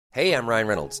Hey, I'm Ryan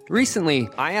Reynolds. Recently,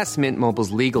 I asked Mint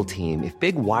Mobile's legal team if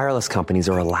big wireless companies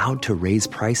are allowed to raise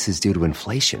prices due to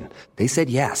inflation. They said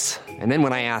yes. And then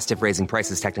when I asked if raising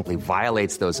prices technically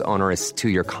violates those onerous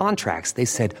two-year contracts, they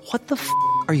said, "What the f***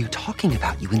 are you talking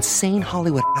about, you insane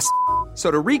Hollywood ass?" So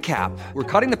to recap, we're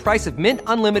cutting the price of Mint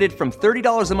Unlimited from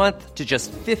 $30 a month to just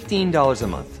 $15 a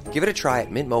month. Give it a try at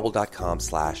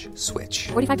mintmobile.com/switch.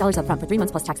 $45 up front for 3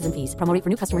 months plus taxes and fees. Promo rate for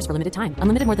new customers for limited time.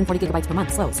 Unlimited more than 40 gigabytes per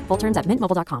month. Slows full terms at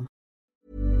mintmobile.com.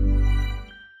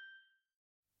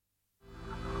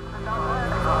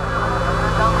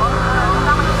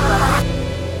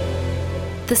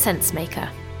 The Sense Maker.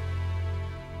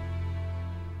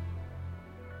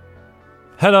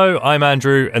 Hello, I'm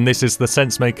Andrew, and this is The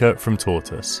Sense Maker from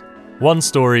Tortoise. One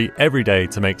story every day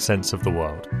to make sense of the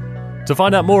world. To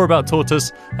find out more about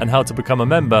Tortoise and how to become a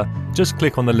member, just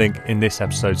click on the link in this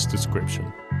episode's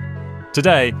description.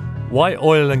 Today, why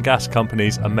oil and gas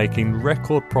companies are making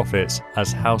record profits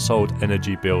as household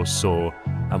energy bills soar,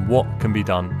 and what can be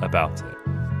done about it.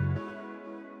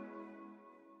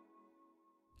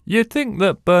 You'd think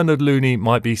that Bernard Looney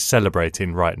might be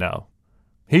celebrating right now.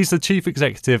 He's the chief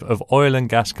executive of oil and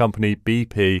gas company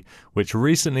BP, which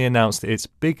recently announced its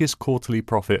biggest quarterly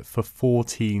profit for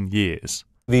 14 years.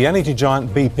 The energy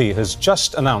giant BP has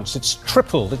just announced it's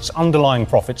tripled its underlying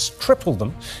profits, tripled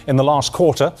them in the last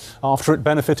quarter after it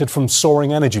benefited from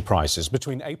soaring energy prices.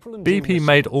 Between April and BP June,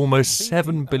 made almost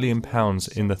 £7 billion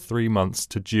in the 3 months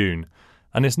to June,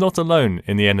 and it's not alone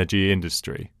in the energy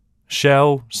industry.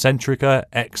 Shell, Centrica,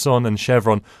 Exxon and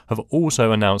Chevron have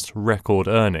also announced record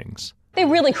earnings. They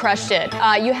really crushed it.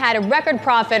 You had a record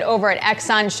profit over at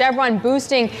Exxon, Chevron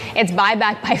boosting its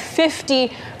buyback by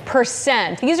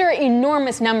 50%. These are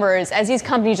enormous numbers as these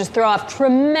companies just throw off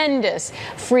tremendous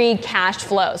free cash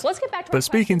flow. So let's get back to But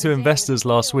speaking to investors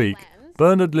last week,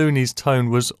 Bernard Looney's tone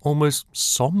was almost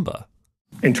somber.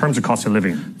 In terms of cost of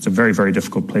living, it's a very, very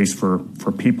difficult place for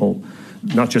people,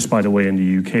 not just, by the way, in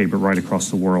the UK, but right across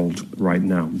the world right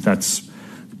now. That's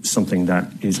something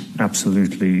that is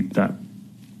absolutely that.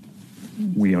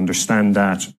 We understand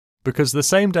that. Because the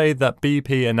same day that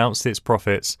BP announced its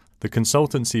profits, the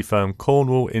consultancy firm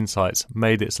Cornwall Insights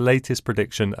made its latest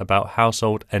prediction about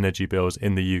household energy bills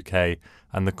in the UK,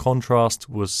 and the contrast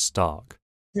was stark.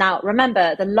 Now,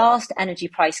 remember, the last energy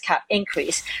price cap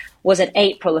increase was in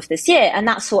April of this year, and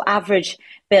that saw average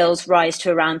bills rise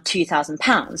to around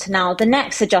 £2,000. Now, the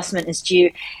next adjustment is due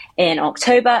in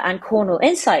October, and Cornwall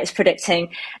Insight is predicting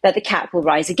that the cap will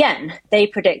rise again. They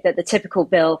predict that the typical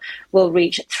bill will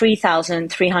reach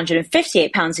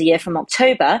 £3,358 a year from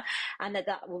October, and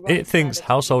that will rise. It thinks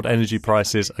household energy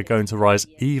prices are going to rise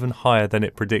even higher than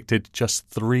it predicted just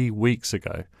 3 weeks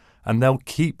ago, and they'll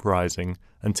keep rising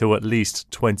until at least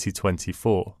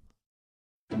 2024.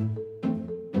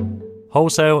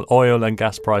 Wholesale oil and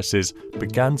gas prices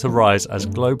began to rise as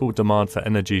global demand for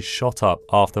energy shot up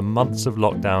after months of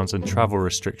lockdowns and travel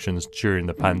restrictions during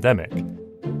the pandemic.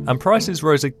 And prices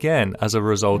rose again as a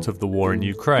result of the war in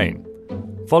Ukraine.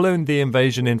 Following the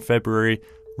invasion in February,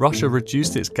 Russia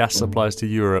reduced its gas supplies to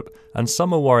Europe, and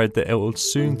some are worried that it will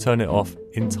soon turn it off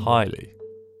entirely.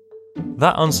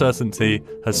 That uncertainty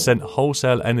has sent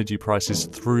wholesale energy prices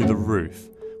through the roof,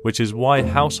 which is why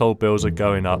household bills are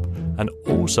going up and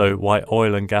also why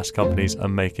oil and gas companies are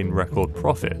making record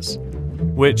profits,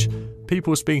 which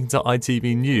people speaking to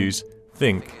ITV News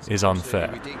think is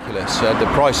unfair. Ridiculous. The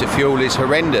price of fuel is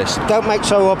horrendous. Don't make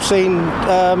so obscene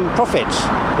profits.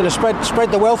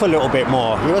 Spread the wealth a little bit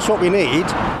more. That's what we need.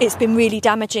 It's been really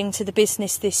damaging to the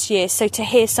business this year. So to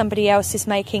hear somebody else is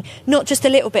making not just a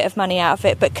little bit of money out of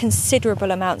it, but considerable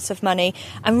amounts of money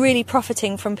and really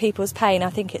profiting from people's pain,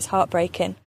 I think it's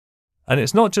heartbreaking. And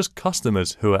it's not just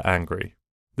customers who are angry.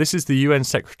 This is the UN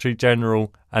Secretary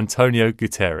General Antonio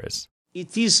Guterres.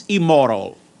 It is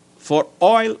immoral for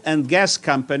oil and gas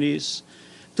companies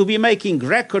to be making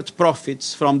record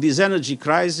profits from this energy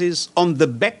crisis on the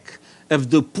back of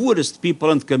the poorest people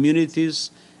and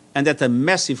communities and at a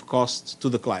massive cost to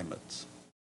the climate.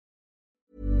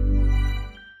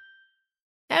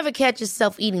 Ever catch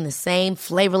yourself eating the same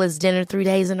flavorless dinner 3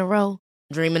 days in a row?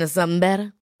 Dreaming of something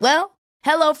better? Well,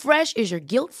 HelloFresh is your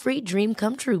guilt-free dream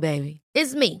come true, baby.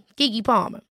 It's me, Keke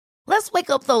Palmer. Let's wake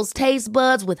up those taste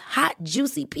buds with hot,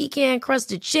 juicy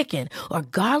pecan-crusted chicken or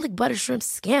garlic butter shrimp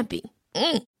scampi.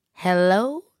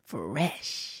 Hello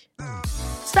Fresh.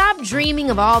 Stop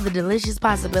dreaming of all the delicious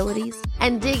possibilities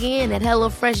and dig in at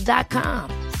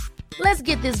HelloFresh.com. Let's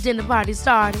get this dinner party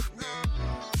started.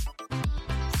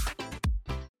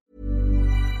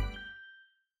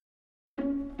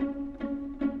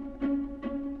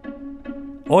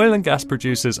 Oil and gas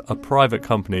producers are private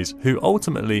companies who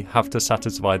ultimately have to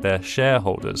satisfy their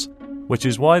shareholders, which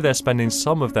is why they're spending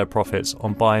some of their profits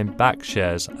on buying back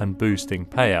shares and boosting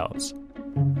payouts.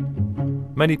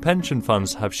 Many pension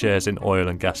funds have shares in oil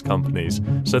and gas companies,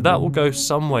 so that will go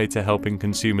some way to helping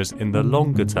consumers in the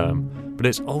longer term, but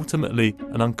it's ultimately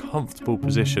an uncomfortable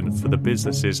position for the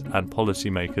businesses and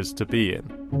policymakers to be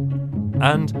in,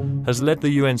 and has led the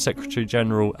UN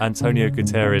Secretary-General Antonio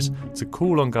Guterres to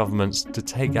call on governments to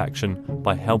take action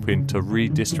by helping to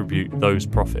redistribute those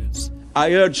profits.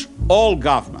 I urge all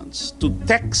governments to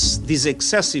tax these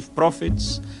excessive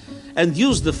profits and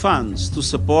use the funds to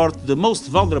support the most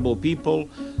vulnerable people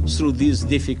through these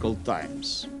difficult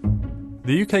times.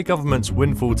 The UK government's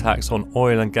windfall tax on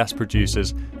oil and gas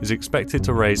producers is expected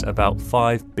to raise about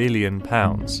 £5 billion.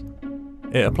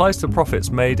 It applies to profits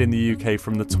made in the UK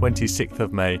from the 26th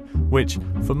of May, which,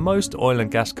 for most oil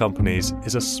and gas companies,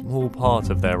 is a small part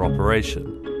of their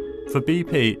operation. For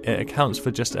BP, it accounts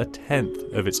for just a tenth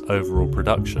of its overall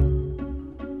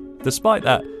production. Despite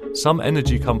that, some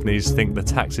energy companies think the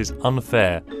tax is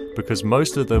unfair because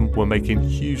most of them were making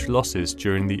huge losses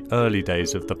during the early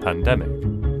days of the pandemic.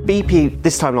 BP,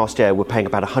 this time last year, were paying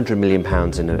about £100 million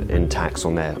in tax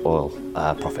on their oil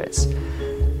profits.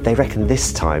 They reckon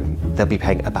this time they'll be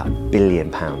paying about £1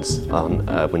 billion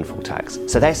on windfall tax.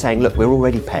 So they're saying, look, we're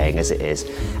already paying as it is.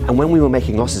 And when we were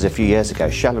making losses a few years ago,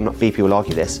 Shell and BP will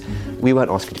argue this, we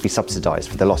weren't asking to be subsidised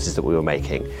for the losses that we were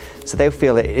making. So they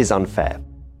feel it is unfair.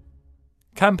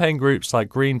 Campaign groups like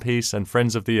Greenpeace and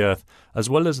Friends of the Earth, as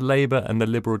well as Labour and the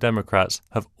Liberal Democrats,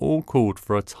 have all called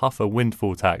for a tougher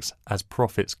windfall tax as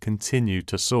profits continue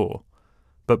to soar.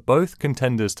 But both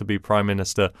contenders to be Prime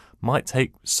Minister might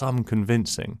take some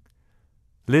convincing.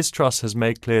 Liz Truss has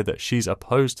made clear that she's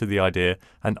opposed to the idea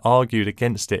and argued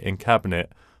against it in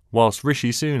Cabinet, whilst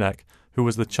Rishi Sunak, who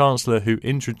was the Chancellor who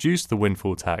introduced the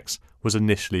windfall tax, was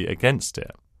initially against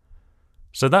it.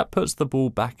 So that puts the ball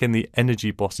back in the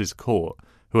energy bosses' court,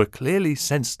 who are clearly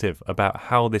sensitive about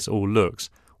how this all looks,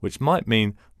 which might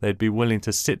mean they'd be willing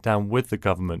to sit down with the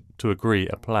government to agree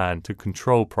a plan to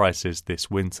control prices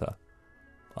this winter.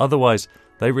 Otherwise,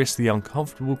 they risk the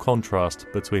uncomfortable contrast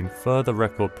between further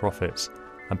record profits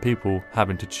and people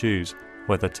having to choose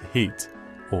whether to heat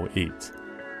or eat.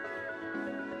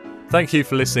 Thank you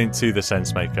for listening to The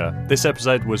Sensemaker. This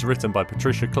episode was written by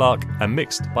Patricia Clark and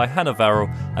mixed by Hannah Varrell.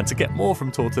 And to get more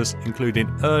from Tortoise, including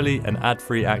early and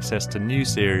ad-free access to new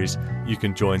series, you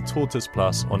can join Tortoise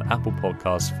Plus on Apple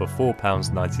Podcasts for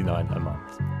 £4.99 a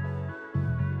month.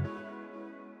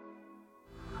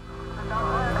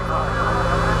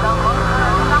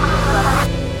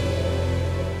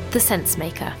 The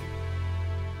Sensemaker.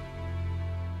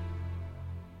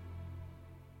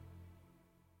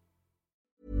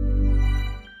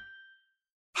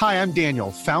 Hi, I'm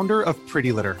Daniel, founder of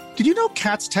Pretty Litter. Did you know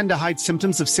cats tend to hide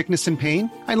symptoms of sickness and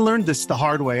pain? I learned this the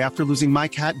hard way after losing my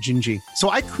cat, Gingy. So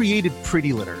I created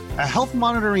Pretty Litter, a health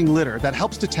monitoring litter that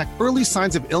helps detect early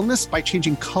signs of illness by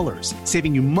changing colors,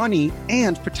 saving you money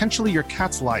and potentially your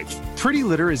cat's life. Pretty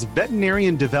Litter is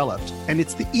veterinarian developed, and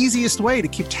it's the easiest way to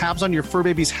keep tabs on your fur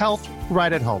baby's health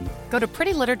right at home. Go to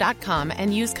prettylitter.com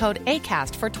and use code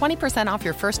ACAST for 20% off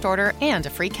your first order and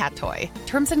a free cat toy.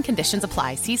 Terms and conditions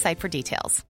apply. See site for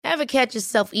details. Ever catch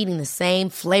yourself eating the same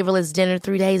flavorless dinner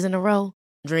 3 days in a row?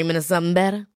 Dreaming of something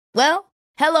better? Well,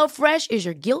 HelloFresh is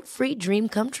your guilt-free dream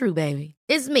come true, baby.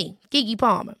 It's me, Keke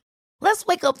Palmer. Let's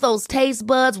wake up those taste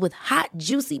buds with hot,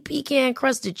 juicy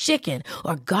pecan-crusted chicken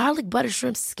or garlic butter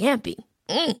shrimp scampi.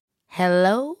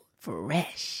 Hello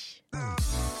Fresh.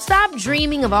 Stop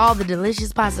dreaming of all the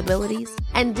delicious possibilities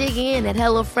and dig in at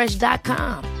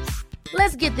HelloFresh.com.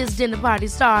 Let's get this dinner party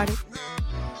started.